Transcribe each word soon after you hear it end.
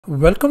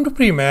Welcome to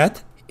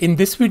PreMath. In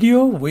this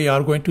video, we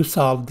are going to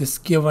solve this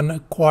given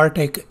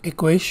quartic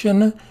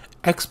equation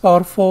x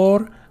power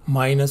 4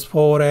 minus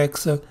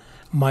 4x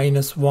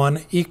minus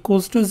 1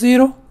 equals to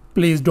 0.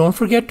 Please don't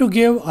forget to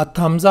give a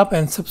thumbs up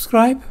and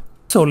subscribe.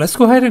 So let's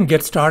go ahead and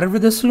get started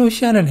with the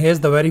solution. And here's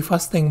the very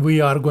first thing we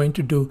are going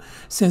to do.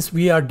 Since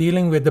we are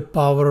dealing with the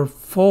power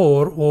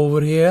 4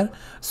 over here,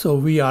 so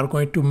we are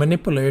going to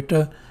manipulate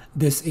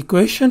this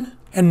equation.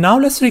 And now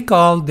let's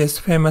recall this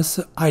famous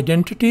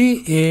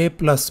identity a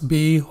plus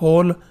b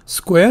whole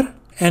square.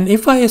 And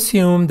if I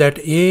assume that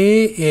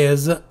a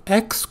is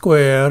x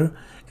square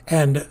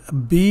and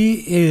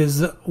b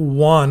is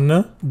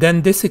 1,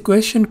 then this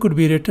equation could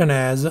be written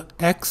as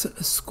x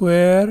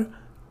square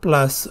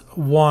plus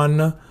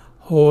 1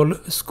 whole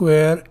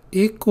square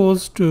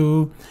equals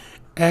to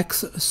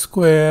x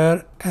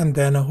square and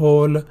then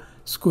whole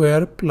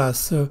square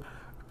plus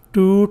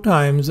 2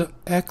 times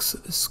x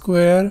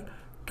square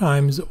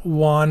times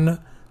 1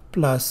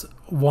 plus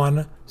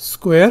 1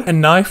 square. And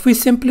now if we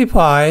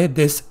simplify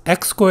this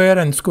x square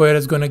and square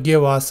is going to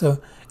give us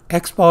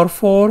x power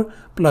 4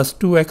 plus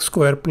 2x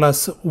square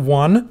plus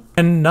 1.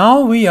 And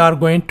now we are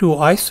going to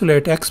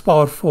isolate x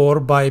power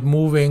 4 by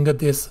moving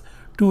this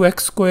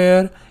 2x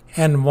square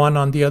and 1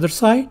 on the other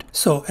side.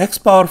 So x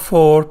power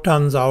 4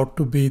 turns out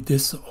to be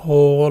this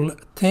whole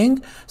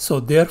thing. So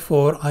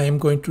therefore I am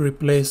going to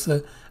replace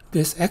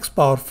this x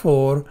power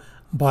 4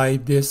 by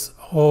this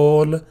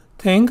whole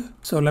thing.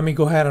 So let me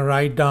go ahead and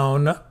write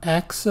down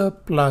x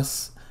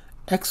plus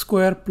x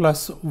square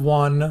plus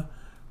 1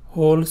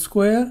 whole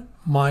square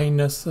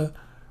minus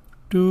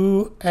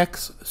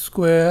 2x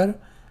square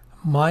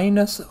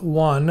minus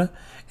 1,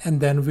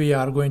 and then we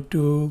are going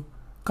to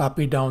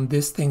copy down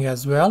this thing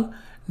as well.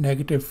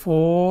 Negative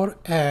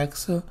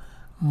 4x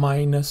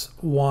minus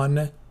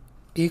 1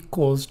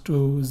 equals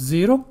to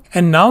 0.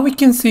 And now we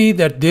can see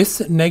that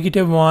this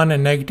negative 1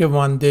 and negative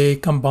 1, they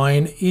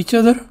combine each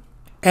other.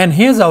 And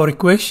here's our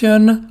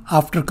equation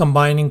after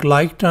combining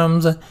like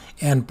terms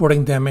and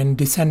putting them in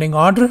descending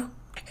order.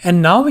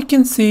 And now we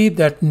can see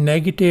that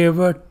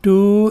negative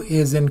 2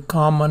 is in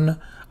common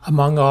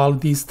among all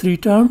these three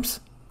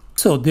terms.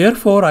 So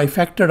therefore I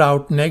factored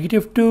out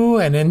negative 2,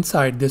 and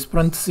inside this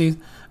parentheses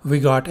we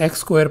got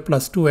x squared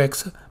plus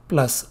 2x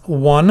plus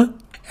 1.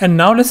 And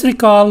now let's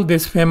recall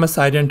this famous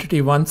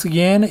identity once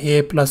again,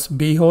 a plus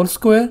b whole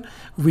square.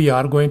 We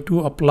are going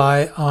to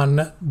apply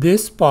on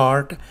this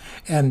part,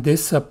 and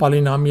this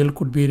polynomial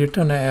could be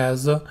written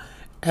as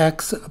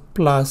x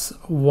plus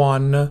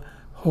 1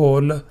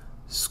 whole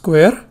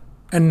square.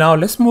 And now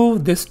let's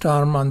move this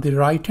term on the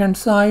right hand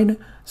side.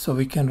 So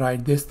we can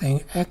write this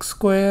thing x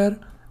square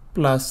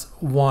plus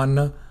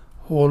 1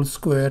 whole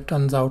square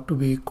turns out to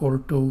be equal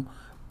to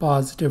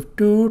positive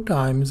 2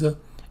 times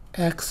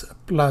x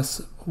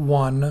plus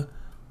 1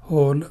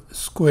 whole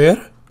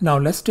square. Now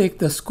let's take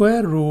the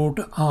square root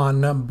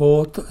on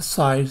both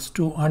sides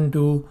to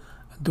undo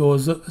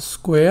those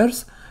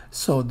squares.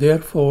 So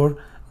therefore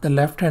the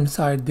left hand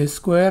side, this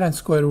square and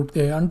square root,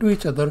 they undo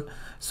each other.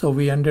 So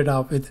we ended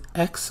up with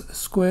x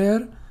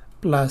square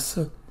plus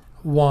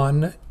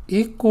 1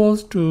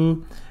 equals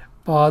to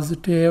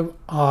positive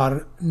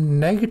or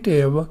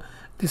negative.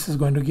 This is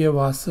going to give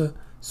us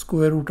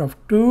square root of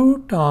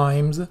 2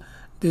 times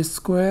this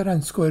square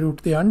and square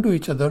root, they undo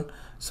each other.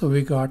 So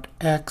we got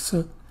x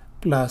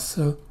plus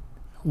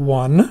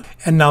 1.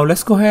 And now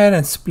let's go ahead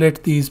and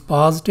split these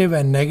positive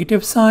and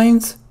negative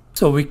signs.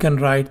 So we can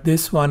write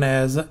this one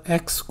as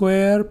x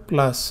square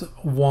plus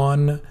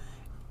 1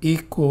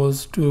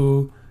 equals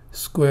to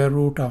square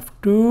root of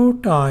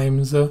 2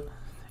 times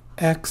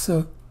x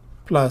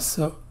plus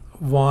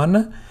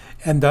 1.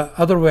 And the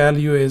other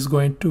value is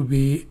going to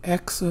be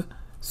x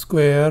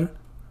square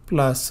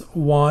plus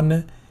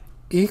 1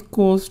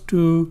 equals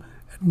to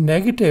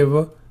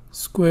negative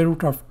square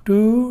root of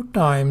 2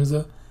 times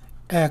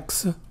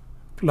x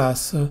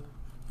plus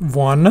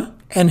 1.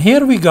 And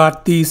here we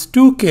got these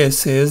two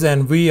cases,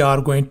 and we are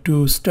going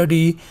to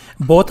study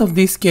both of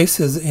these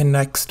cases in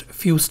next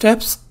few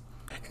steps.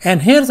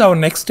 And here's our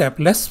next step.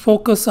 Let's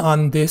focus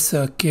on this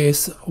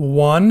case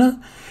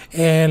 1,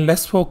 and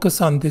let's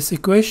focus on this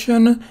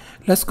equation.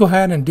 Let's go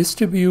ahead and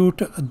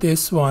distribute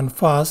this one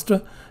first.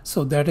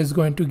 So that is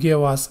going to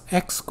give us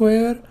x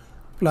square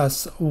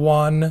plus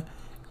 1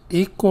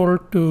 equal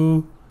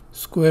to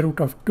square root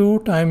of 2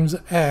 times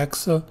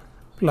x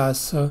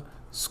plus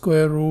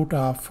square root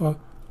of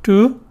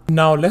 2.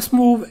 Now let's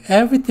move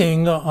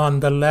everything on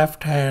the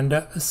left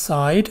hand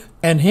side.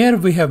 And here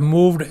we have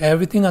moved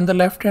everything on the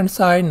left hand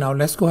side. Now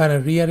let's go ahead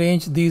and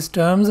rearrange these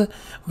terms.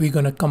 We're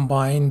going to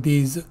combine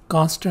these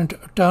constant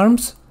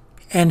terms.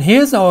 And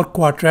here's our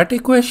quadratic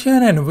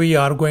equation, and we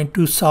are going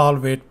to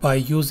solve it by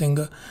using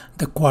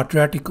the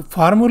quadratic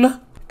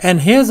formula.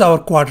 And here's our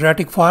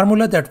quadratic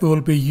formula that we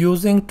will be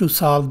using to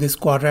solve this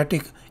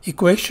quadratic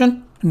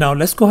equation. Now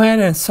let's go ahead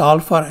and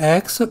solve for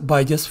x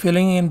by just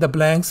filling in the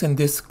blanks in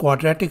this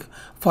quadratic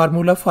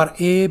formula for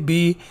a,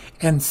 b,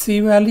 and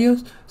c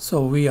values.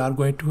 So we are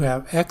going to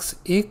have x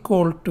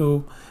equal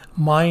to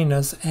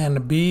minus,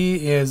 and b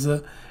is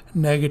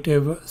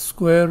negative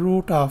square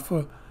root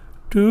of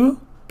 2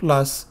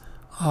 plus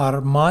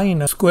or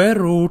minus square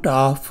root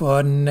of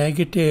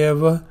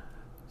negative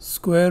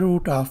square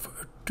root of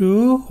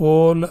 2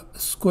 whole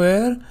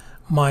square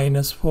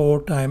minus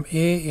 4 times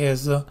a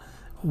is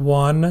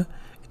 1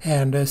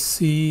 and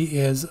c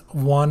is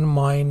 1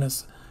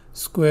 minus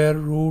square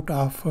root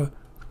of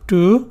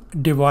 2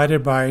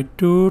 divided by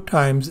 2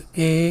 times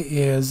a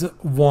is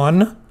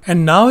 1.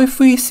 And now if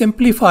we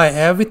simplify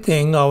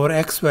everything, our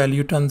x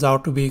value turns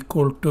out to be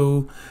equal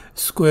to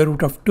square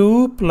root of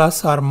 2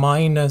 plus or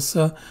minus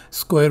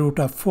square root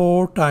of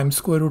 4 times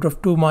square root of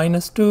 2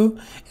 minus 2.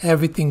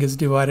 Everything is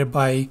divided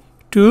by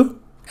 2.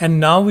 And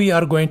now we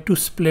are going to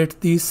split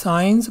these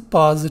signs,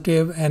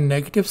 positive and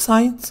negative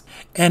signs.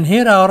 And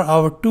here are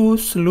our two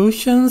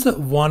solutions,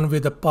 one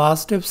with a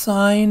positive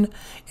sign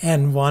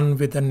and one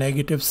with a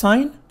negative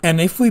sign. And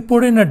if we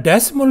put in a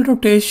decimal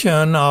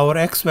notation, our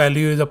x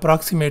value is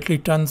approximately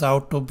turns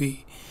out to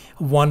be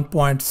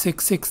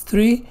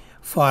 1.663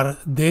 for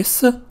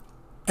this.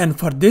 And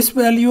for this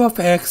value of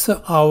x,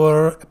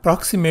 our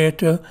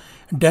approximate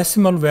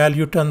decimal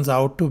value turns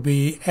out to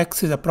be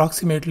x is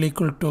approximately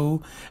equal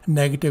to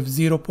negative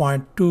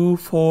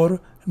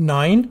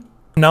 0.249.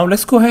 Now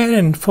let's go ahead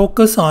and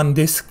focus on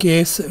this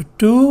case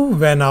 2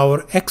 when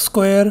our x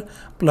square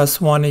plus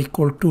 1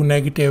 equal to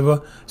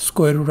negative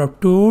square root of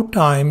 2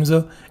 times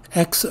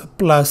x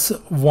plus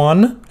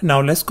 1. Now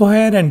let's go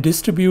ahead and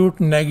distribute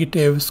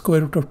negative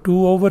square root of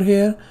 2 over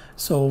here.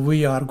 So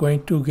we are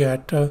going to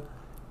get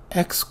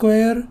x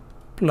square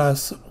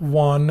plus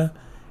 1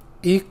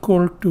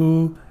 equal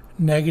to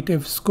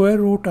negative square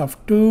root of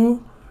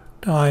 2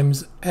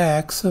 times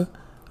x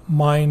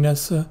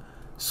minus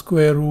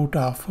square root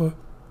of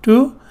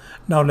 2.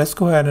 Now let's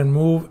go ahead and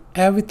move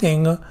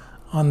everything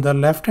on the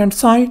left hand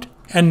side.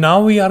 And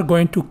now we are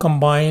going to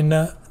combine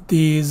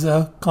these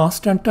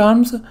constant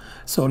terms.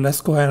 So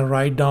let's go ahead and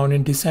write down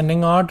in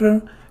descending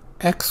order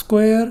x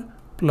square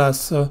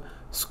plus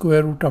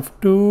square root of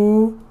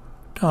 2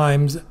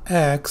 times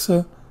x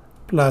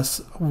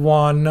plus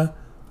 1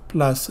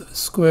 plus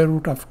square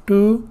root of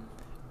 2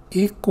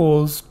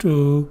 equals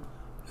to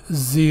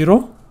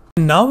 0.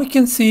 Now we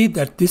can see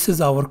that this is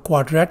our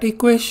quadratic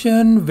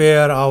equation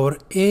where our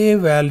a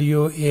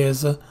value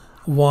is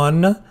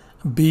 1,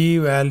 b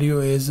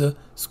value is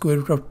square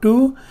root of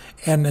 2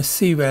 and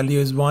c value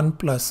is 1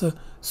 plus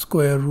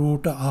square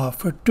root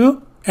of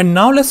 2. And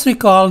now let's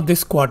recall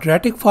this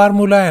quadratic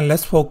formula and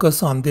let's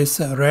focus on this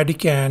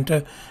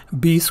radicand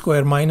b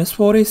square minus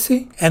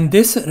 4ac. And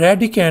this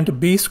radicand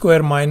b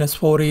square minus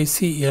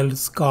 4ac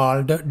is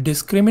called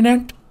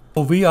discriminant.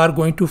 We are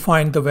going to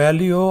find the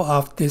value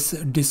of this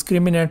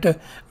discriminant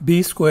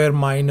b square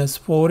minus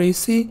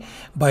 4ac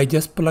by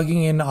just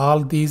plugging in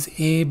all these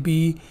a,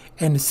 b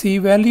and c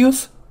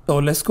values. So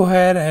let's go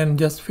ahead and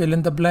just fill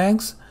in the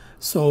blanks.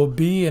 So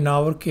b in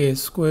our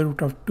case square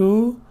root of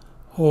 2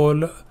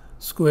 whole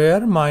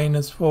square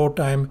minus 4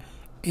 times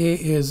a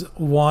is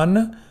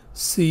 1,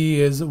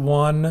 c is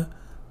 1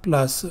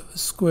 plus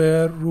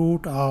square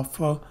root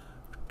of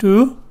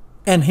 2.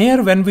 And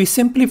here when we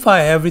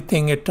simplify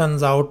everything, it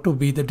turns out to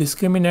be the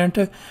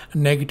discriminant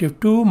negative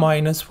 2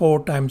 minus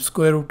 4 times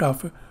square root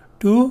of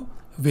 2,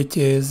 which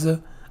is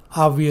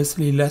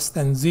obviously less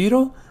than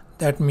 0.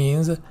 That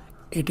means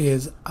it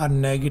is a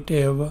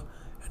negative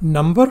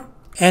number.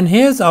 And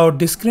here's our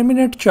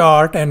discriminant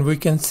chart, and we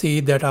can see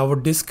that our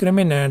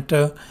discriminant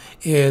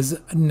is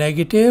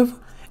negative,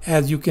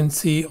 as you can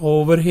see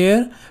over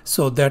here.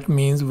 So that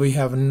means we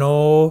have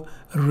no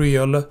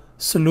real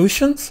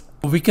solutions.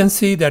 We can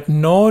see that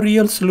no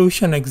real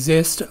solution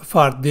exists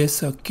for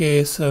this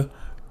case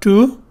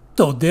 2.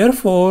 So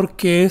therefore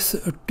case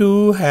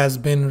 2 has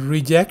been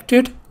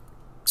rejected.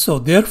 So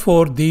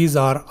therefore these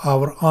are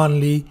our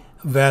only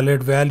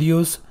valid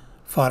values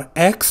for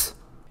x.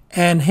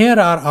 And here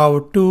are our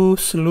two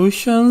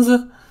solutions,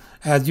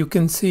 as you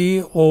can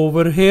see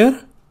over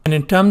here. And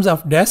in terms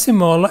of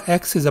decimal,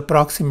 x is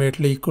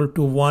approximately equal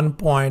to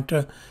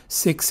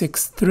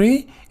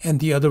 1.663 and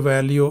the other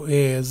value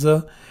is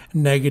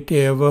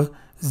negative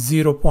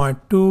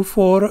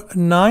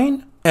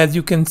 0.249. As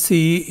you can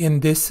see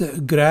in this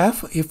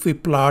graph, if we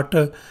plot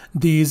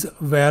these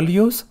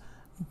values,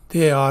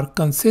 they are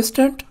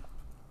consistent.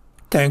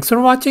 Thanks for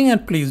watching,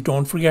 and please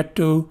don't forget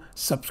to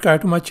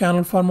subscribe to my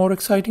channel for more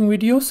exciting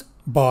videos.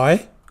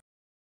 Bye.